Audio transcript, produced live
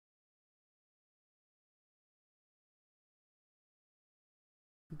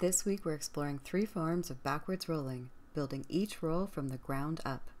This week we're exploring 3 forms of backwards rolling, building each roll from the ground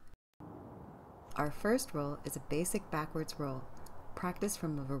up. Our first roll is a basic backwards roll, practiced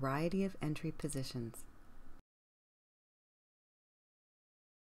from a variety of entry positions.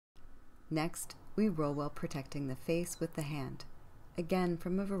 Next, we roll while protecting the face with the hand, again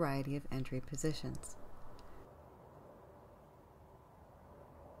from a variety of entry positions.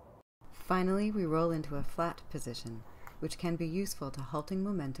 Finally, we roll into a flat position, which can be useful to halting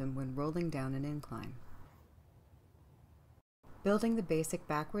momentum when rolling down an incline. Building the basic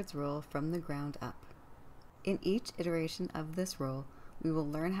backwards roll from the ground up. In each iteration of this roll, we will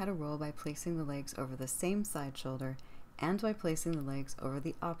learn how to roll by placing the legs over the same side shoulder and by placing the legs over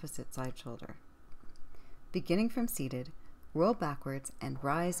the opposite side shoulder. Beginning from seated, roll backwards and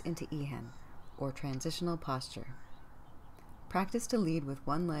rise into ihan, or transitional posture. Practice to lead with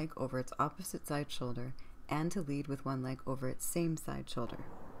one leg over its opposite side shoulder and to lead with one leg over its same side shoulder.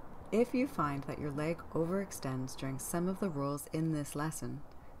 If you find that your leg overextends during some of the rolls in this lesson,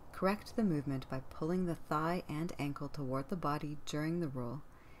 correct the movement by pulling the thigh and ankle toward the body during the roll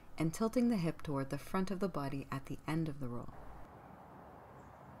and tilting the hip toward the front of the body at the end of the roll.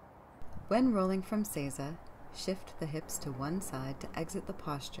 When rolling from seiza, shift the hips to one side to exit the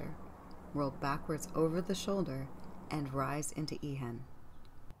posture, roll backwards over the shoulder, and rise into ihan.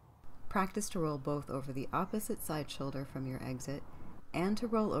 Practice to roll both over the opposite side shoulder from your exit and to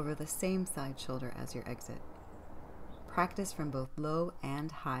roll over the same side shoulder as your exit. Practice from both low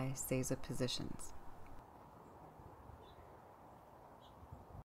and high seiza positions.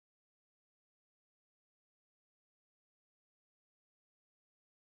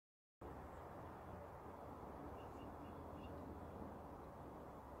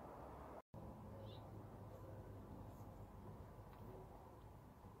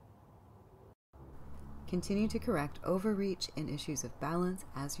 Continue to correct overreach in issues of balance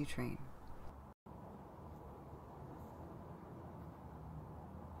as you train.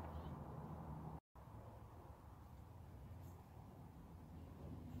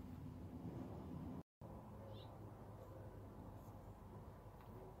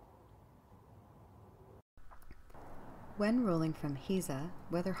 When rolling from hisa,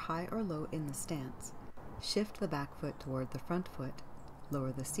 whether high or low in the stance, shift the back foot toward the front foot,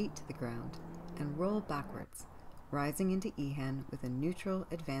 lower the seat to the ground, and roll backwards, rising into ihan with a neutral,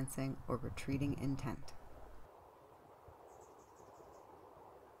 advancing, or retreating intent.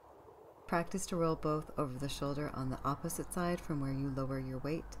 Practice to roll both over the shoulder on the opposite side from where you lower your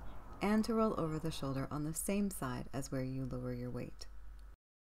weight, and to roll over the shoulder on the same side as where you lower your weight.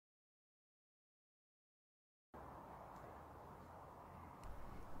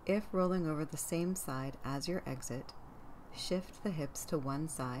 If rolling over the same side as your exit, shift the hips to one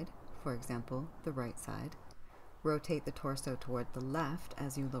side, for example, the right side, rotate the torso toward the left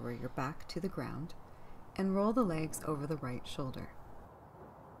as you lower your back to the ground, and roll the legs over the right shoulder.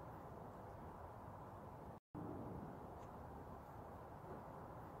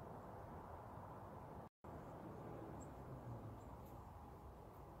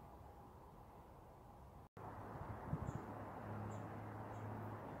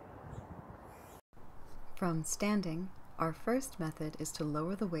 From standing, our first method is to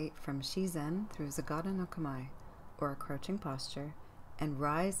lower the weight from shizen through zagata no kamae, or a crouching posture, and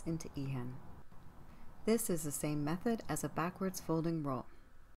rise into ihan. This is the same method as a backwards folding roll.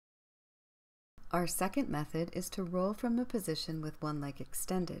 Our second method is to roll from a position with one leg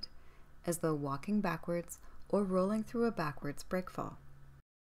extended, as though walking backwards or rolling through a backwards breakfall.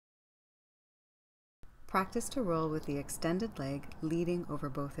 Practice to roll with the extended leg leading over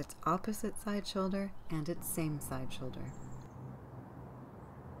both its opposite side shoulder and its same side shoulder.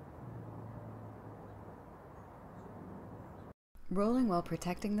 Rolling while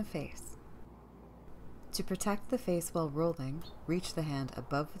protecting the face. To protect the face while rolling, reach the hand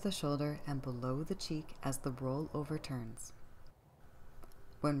above the shoulder and below the cheek as the roll overturns.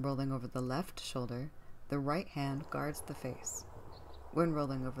 When rolling over the left shoulder, the right hand guards the face. When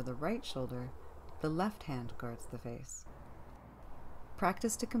rolling over the right shoulder, the left hand guards the face.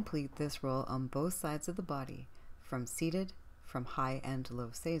 Practice to complete this roll on both sides of the body, from seated, from high and low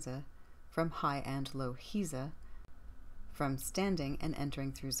seiza, from high and low hisa, from standing and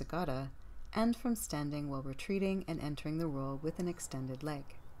entering through zagata, and from standing while retreating and entering the roll with an extended leg.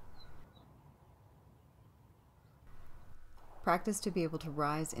 Practice to be able to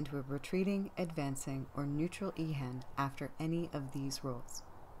rise into a retreating, advancing, or neutral ihan after any of these rolls.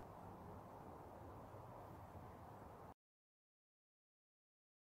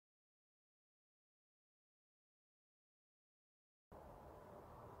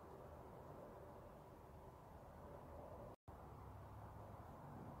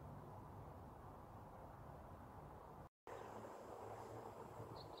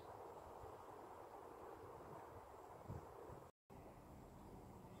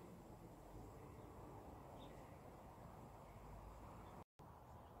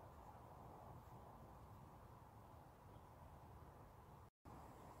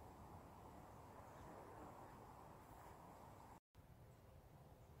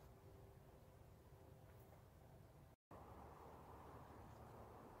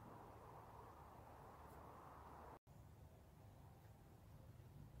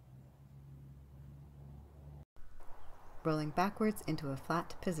 rolling backwards into a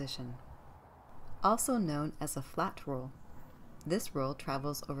flat position. Also known as a flat roll, this roll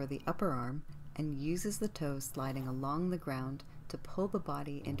travels over the upper arm and uses the toes sliding along the ground to pull the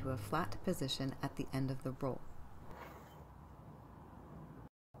body into a flat position at the end of the roll.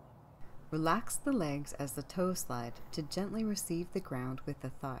 Relax the legs as the toes slide to gently receive the ground with the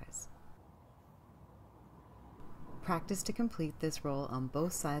thighs. Practice to complete this roll on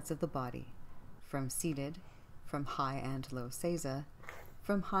both sides of the body, from seated, from high and low seiza,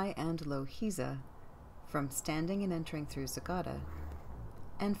 from high and low hisa, from standing and entering through Sagata,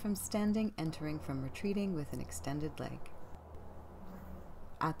 and from standing entering from retreating with an extended leg.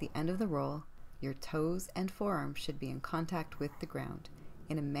 At the end of the roll, your toes and forearms should be in contact with the ground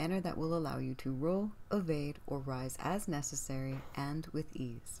in a manner that will allow you to roll, evade, or rise as necessary and with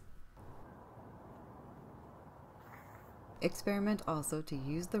ease. Experiment also to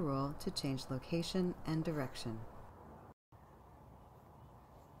use the roll to change location and direction.